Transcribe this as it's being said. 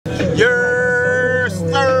Yes,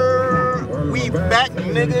 sir. We back,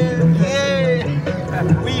 nigga. Yeah.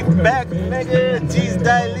 We back, nigga.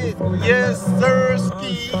 Gsdilit. Yes, sir.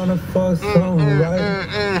 Ski.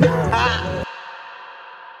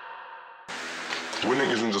 Winning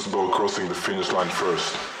isn't just about crossing the finish line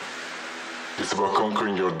first. It's about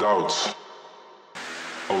conquering your doubts,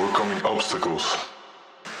 overcoming obstacles,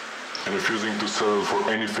 and refusing to settle for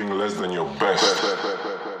anything less than your best.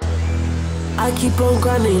 I keep on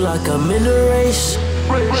grinding like I'm in a race.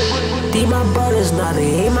 They my brothers, now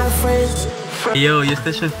they ain't my friends. Yo,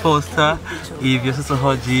 jesteśmy w Polsce i wiesz o co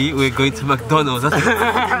chodzi? We're going to McDonald's.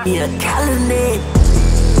 Yeah, calendar.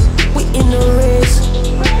 We in a race.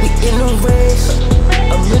 We in a race.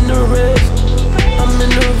 I'm in a race. I'm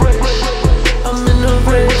in a race. I'm in a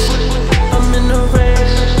race. I'm in a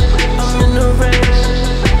race. I'm in a race.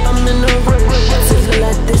 I'm in a race. To feel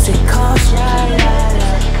like this it costs.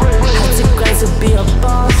 Had to grind to be a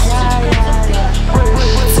boss.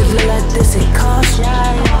 To feel like this it costs.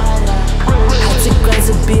 Had to grind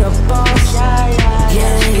to be a boss.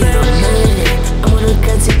 Yeah, man. I'm on a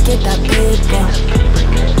grind to get that paper.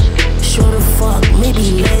 Sure the fuck, maybe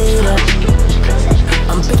later.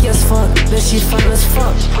 I'm big as fuck, but she fine as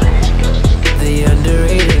fuck. They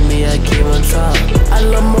underrated me, I came on top. I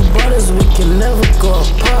love my brothers, we can never go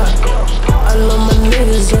apart. I love my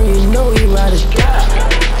niggas, and you know we ride or die.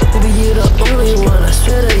 Baby, you the only one, I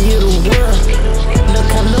swear that you the one.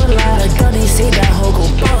 Look, I no lie, I thought he say that hoe go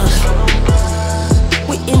bust.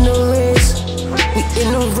 We in a race, we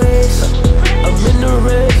in a race. I'm in a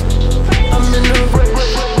race, I'm in a race.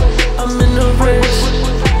 I'm in a race,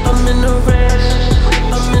 I'm in a race,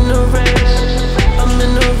 I'm in a race, I'm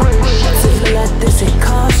in a race. To feel like this it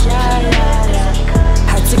costs.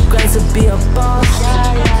 Had to grind to be a boss.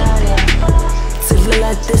 To feel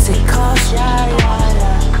like this it costs.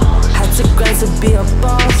 Had to grind to be a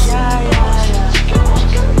boss.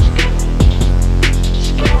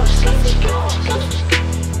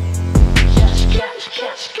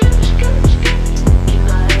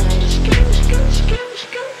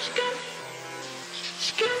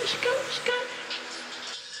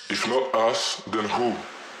 If not us, then who?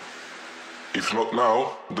 If not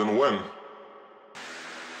now, then when?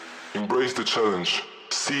 Embrace the challenge,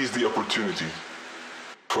 seize the opportunity,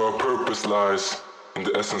 for our purpose lies in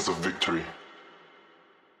the essence of victory.